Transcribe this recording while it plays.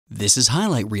This is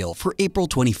Highlight Reel for April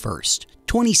 21st,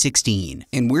 2016,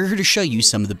 and we're here to show you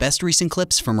some of the best recent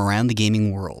clips from around the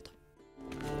gaming world.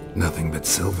 Nothing but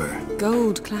silver.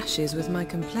 Gold clashes with my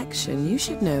complexion, you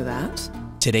should know that.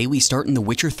 Today we start in The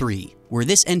Witcher 3, where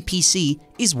this NPC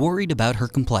is worried about her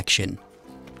complexion.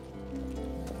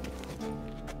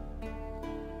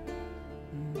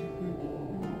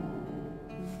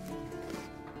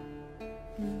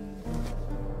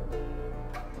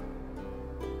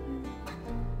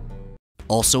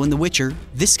 Also in The Witcher,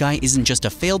 this guy isn't just a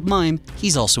failed mime,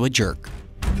 he's also a jerk.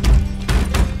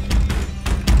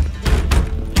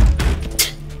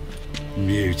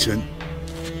 Mutant.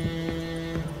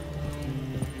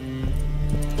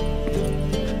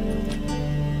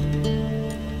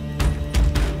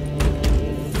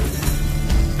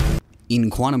 In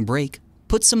Quantum Break,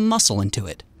 put some muscle into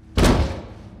it.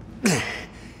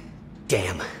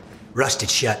 Damn, rusted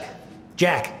shut.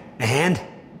 Jack, a hand?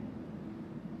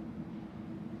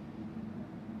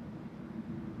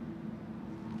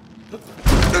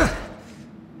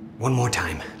 One more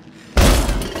time.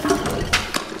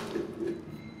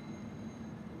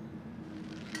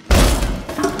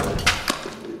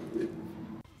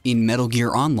 In Metal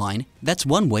Gear Online, that's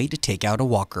one way to take out a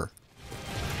walker.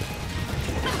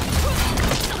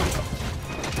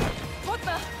 What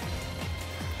the?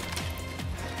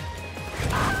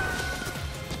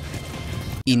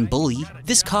 In Bully,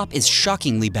 this cop is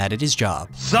shockingly bad at his job.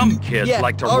 Some kids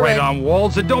like to write on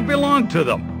walls that don't belong to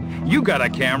them. You got a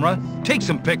camera, take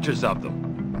some pictures of them.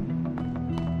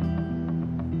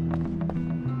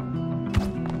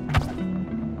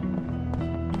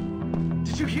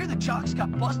 Did you hear the jocks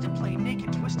got busted playing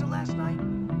Naked Twister last night?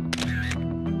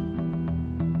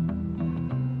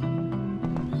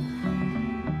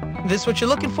 This what you're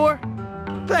looking for?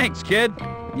 Thanks, kid.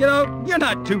 You know, you're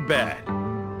not too bad.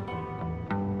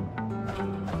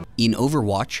 In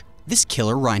Overwatch, this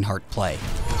killer Reinhardt play.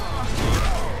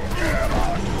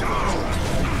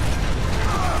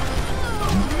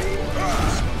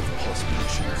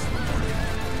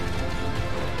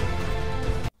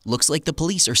 Looks like the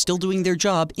police are still doing their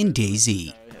job in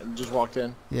DayZ. Just walked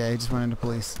in. Yeah, he just went into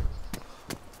police.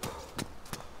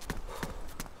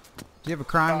 Do you have a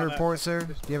crime to report, sir?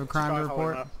 Do you have a crime to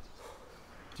report?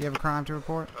 Do you have a crime to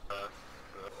report?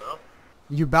 No.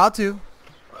 You about to?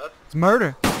 What? It's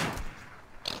murder.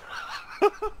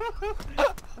 Did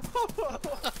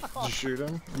you shoot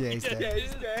him? Yeah, he's dead.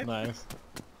 he's dead. Nice.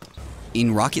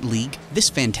 In Rocket League, this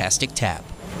fantastic tap.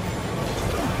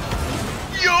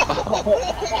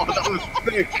 Oh, that was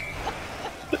thick.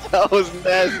 That was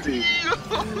nasty.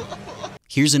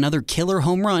 Here's another killer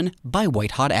home run by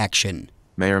White Hot Action.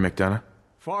 Mayor McDonough?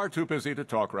 Far too busy to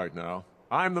talk right now.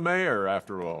 I'm the mayor,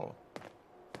 after all.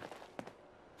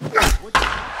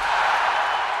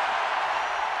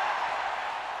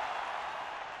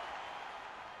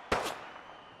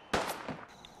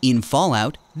 In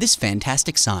Fallout, this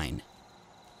fantastic sign.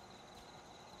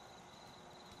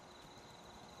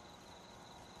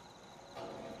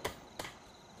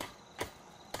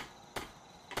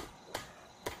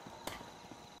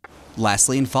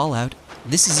 Lastly, in Fallout,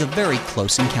 this is a very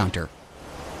close encounter.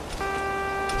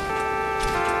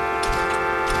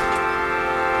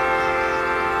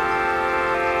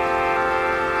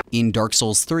 In Dark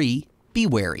Souls 3, be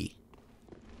wary.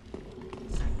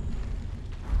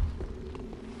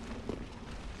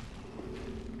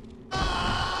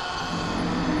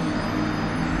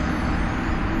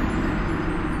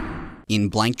 In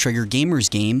Blank Trigger Gamer's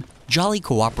game, Jolly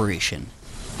Cooperation.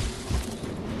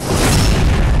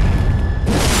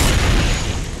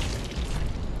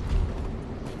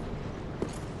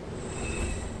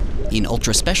 In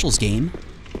Ultra Special's game,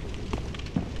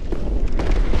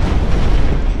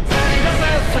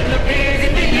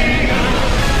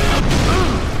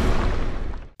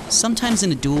 sometimes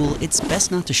in a duel, it's best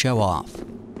not to show off.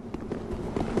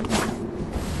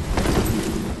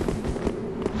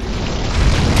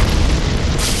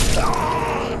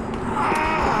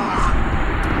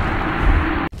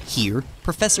 Here,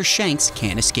 Professor Shanks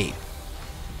can't escape.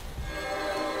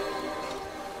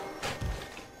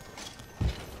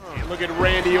 Look at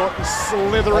Randy Orton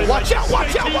slithering. Watch out,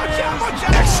 watch out, watch out, watch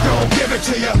out! X gon' give it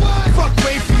to you. Fuck,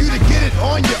 wait for you to get it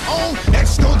on your own.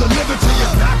 X gon' deliver to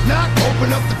you. Knock, knock,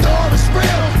 open up the door, it's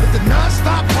real. With the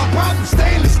non-stop pop out and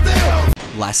stainless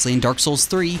steel. Lastly, in Dark Souls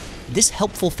 3, this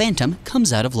helpful phantom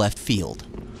comes out of left field.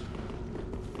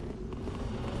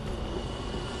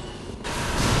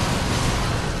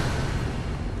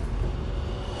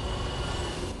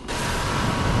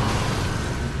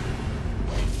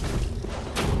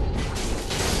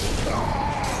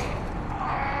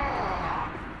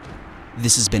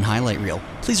 This has been Highlight Reel.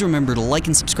 Please remember to like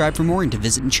and subscribe for more and to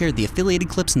visit and share the affiliated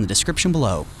clips in the description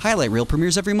below. Highlight Reel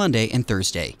premieres every Monday and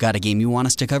Thursday. Got a game you want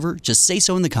us to cover? Just say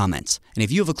so in the comments. And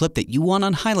if you have a clip that you want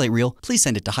on Highlight Reel, please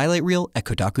send it to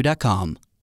highlightreel@kotaku.com.